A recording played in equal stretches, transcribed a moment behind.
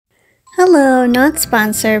Hello, not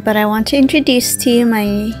sponsored, but I want to introduce to you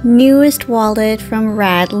my newest wallet from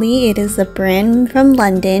Radley. It is a brand from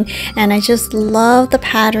London, and I just love the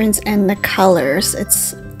patterns and the colors.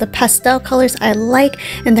 It's the pastel colors I like,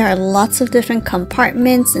 and there are lots of different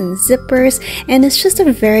compartments and zippers, and it's just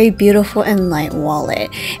a very beautiful and light wallet.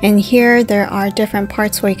 And here there are different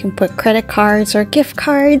parts where you can put credit cards or gift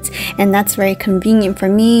cards, and that's very convenient for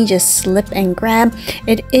me. Just slip and grab.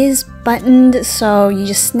 It is buttoned, so you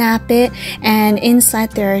just snap it, and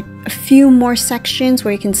inside there are a few more sections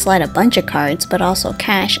where you can slide a bunch of cards, but also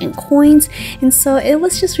cash and coins. And so it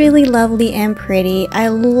was just really lovely and pretty. I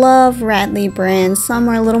love Radley brands. Some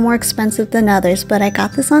are a little more expensive than others, but I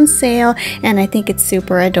got this on sale and I think it's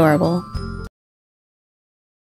super adorable.